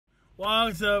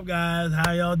What's up, guys?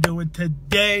 How y'all doing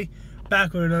today?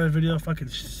 Back with another video. Fucking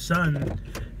sun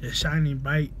is shining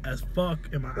bright as fuck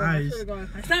in my eyes.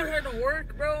 I started here to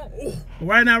work, bro. Ooh.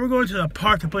 Right now, we're going to the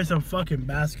park to play some fucking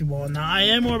basketball. Now, I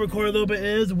am going to record a little bit.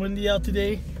 It is windy out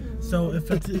today. So,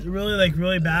 if it's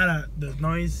really bad, the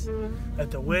noise,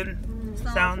 the wind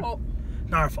sound,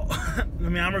 not our fault. I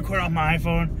mean, I'm recording off my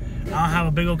iPhone. I don't have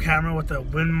a big old camera with the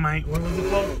wind mic. What was it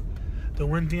called? The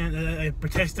wind thing. It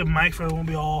protects the mic so it won't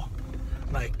be all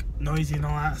like noisy and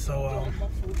all that. So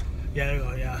yeah, there you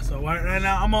go. Yeah. So right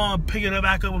now I'm gonna pick it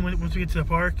back up once we get to the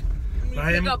park.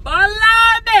 Right? I'll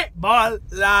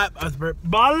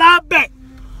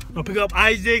pick up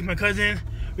Isaac, my cousin.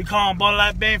 We call him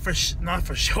Balabe for not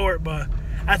for short, but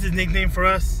that's his nickname for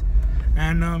us.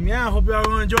 And yeah, I hope y'all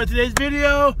gonna enjoy today's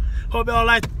video. Hope y'all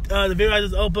like the video I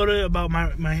just uploaded about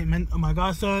my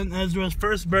godson Ezra's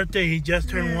first birthday. He just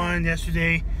turned 1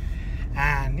 yesterday,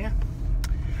 and yeah.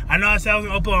 I know I said I was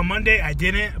gonna upload on Monday. I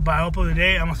didn't, but I uploaded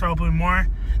today. I'm gonna start uploading more.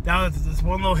 That was just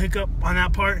one little hiccup on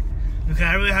that part because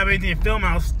I really have anything to film.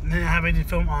 I didn't have anything to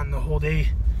film on the whole day,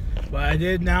 but I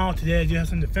did now. Today I do have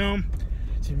something to film.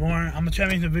 See more. I'm gonna try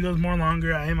to make the videos more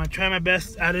longer. I am gonna try my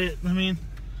best at it. I mean,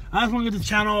 I just want to get the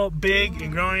channel big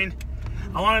and growing.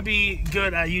 I want to be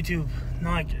good at YouTube.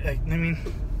 Not like I mean,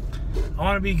 I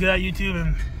want to be good at YouTube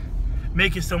and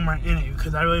make it somewhere in it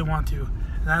because I really want to.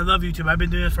 And I love YouTube. I've been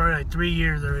doing this for like 3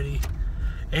 years already.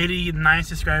 89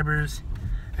 subscribers.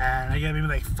 And I get maybe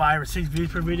like 5 or 6 views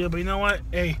per video. But you know what?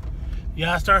 Hey, you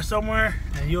gotta start somewhere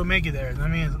and you'll make it there. I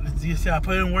mean, you see, I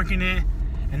put in work in it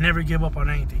and never give up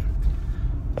on anything.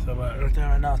 So, right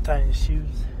now, I'm tying his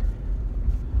shoes.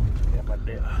 Yeah, my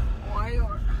deal.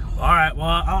 Alright,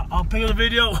 well, I'll pick up the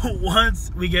video once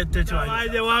we get there.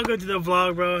 Welcome to the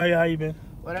vlog, bro. Hey, how you been?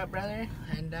 What up, brother?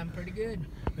 And I'm pretty good.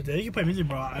 But you can play music,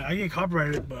 bro. I get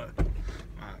copyrighted, but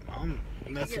I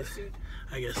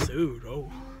get sued. Oh,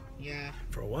 yeah.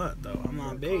 For what though? I'm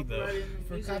not big though.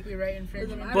 For copyright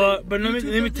infringement. But let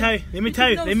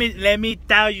me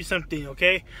tell you something,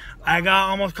 okay? I got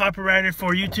almost copyrighted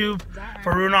for YouTube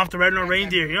for Rudolph the Red-Nosed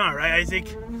Reindeer. You know, right,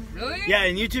 Isaac? Really? Yeah,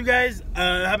 and YouTube guys, it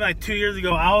happened like 2 years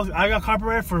ago. I got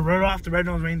copyrighted for Rudolph the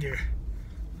Red-Nosed Reindeer.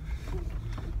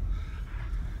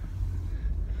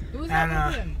 Who's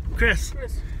that? Chris.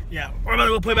 Yeah, we're about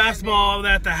to go play basketball over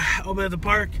at the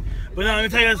park. But now let me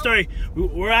tell you the story.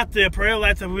 We're at the parade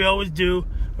lights that we always do.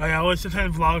 Like I always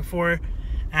sometimes vlog for.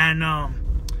 And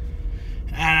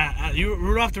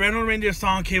Rudolph the Red-Nosed Reindeer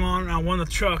song came on one of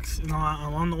the trucks, you know,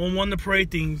 on one of the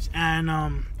parade things. And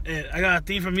I got a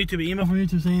thing from YouTube, an email from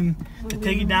YouTube saying to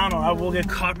take it down or I will get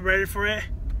copyrighted for it,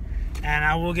 and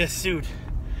I will get sued.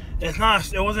 It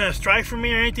wasn't a strike for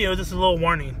me or anything. It was just a little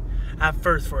warning at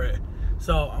first for it.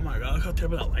 So, oh my god, look how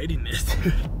terrible that lighting is,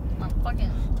 dude.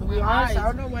 To be honest, I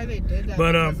don't know why they did that.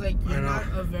 But because, like, you're not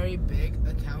a very big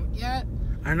account yet.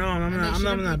 I know, I'm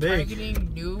not that big.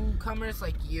 Targeting newcomers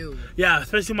like you. Yeah,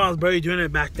 especially when I was barely doing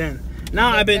it back then. Now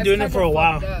I've been doing it for a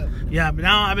while. Yeah, but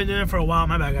now I've been doing it for a while.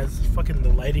 My bad, guys. It's fucking the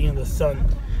lighting of the sun.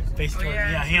 Basically,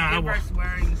 yeah, hang on.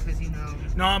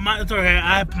 No, it's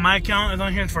okay. My account is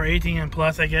on here for 18 and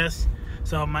plus, I guess.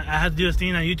 So I had to do this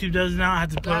thing that YouTube does now. I had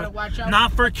to put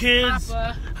not for kids.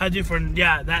 I had to do for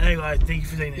that. Thank you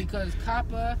for saying it. Because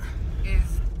COPPA is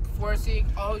forcing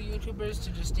all YouTubers to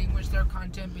distinguish their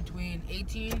content between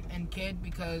 18 and kid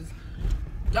because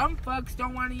dumb fucks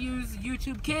don't want to use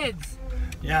YouTube Kids.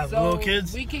 Yeah, so little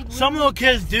kids. Some little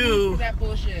kids do. That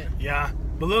bullshit. Yeah.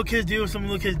 But little kids do, some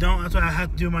little kids don't. That's why I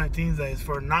have to do my things that is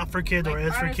for not for kids or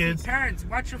is for kids. Parents,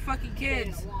 watch your fucking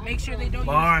kids. Make sure they don't.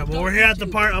 Alright, well we're here at the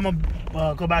park. I'm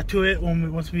gonna go back to it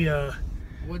once we get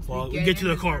to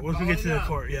the court. Once we get to the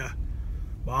court, yeah.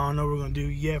 But I don't know what we're gonna do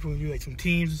yet. If we're gonna do like some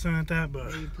teams or something like that.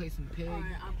 But maybe play some pig.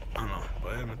 I don't know.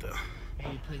 But I'm at the.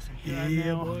 Maybe play some pig.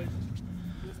 Yeah, boys.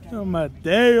 Oh my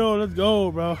damn, let's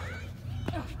go, bro.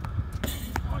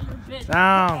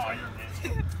 Down.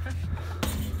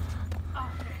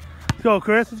 Let's go,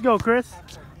 Chris. Let's go, Chris.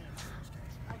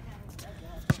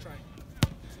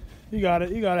 You got it.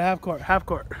 You got it. Half court. Half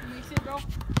court.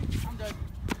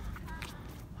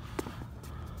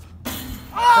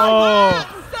 Oh,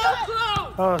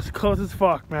 oh, it's close as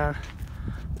fuck, man.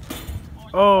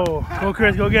 Oh, go,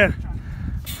 Chris. Go again.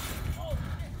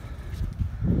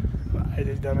 I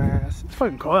did, dumbass. It's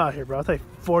fucking cold out here, bro. It's like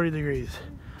 40 degrees,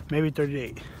 maybe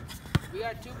 38. We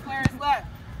got 2 players left.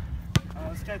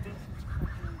 Let's get this.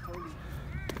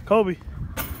 Kobe.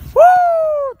 Woo!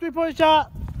 3-point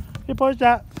shot. 3-point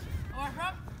shot.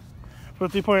 For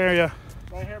the 3-point area.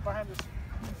 Right here behind us.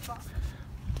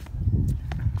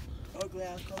 Ugly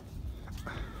ass Kobe.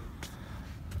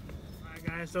 Alright,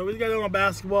 guys. So we just got on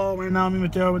basketball right now. Me and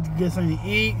Mateo went to get something to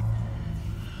eat.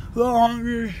 a little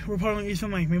hungry. We're probably gonna eat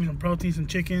some, like, maybe some protein, some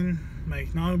chicken.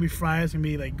 Like, not gonna be fried, it's gonna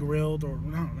be like grilled, or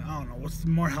I don't know what's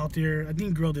more healthier. I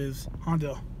think grilled is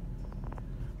Hondo.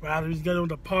 Rather, we just got to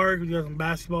the park, we got some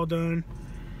basketball done.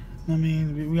 I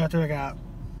mean, we got there like at,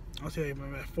 I'll say at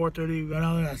 4:30. We got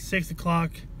out there at 6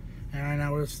 o'clock, and right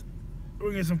now we're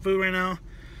getting some food right now.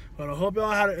 But I hope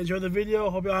y'all enjoyed the video.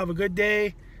 Hope y'all have a good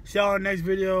day. See y'all in the next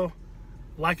video.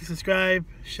 Like and subscribe.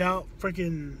 Shout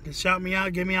me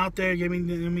out. Get me out there. Get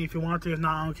me if you want to. If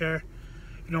not, I don't care.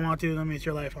 If you don't want to, it's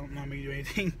your life. I'm not making you do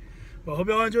anything. But hope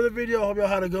y'all enjoyed the video. Hope y'all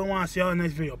had a good one. See y'all in the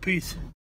next video. Peace.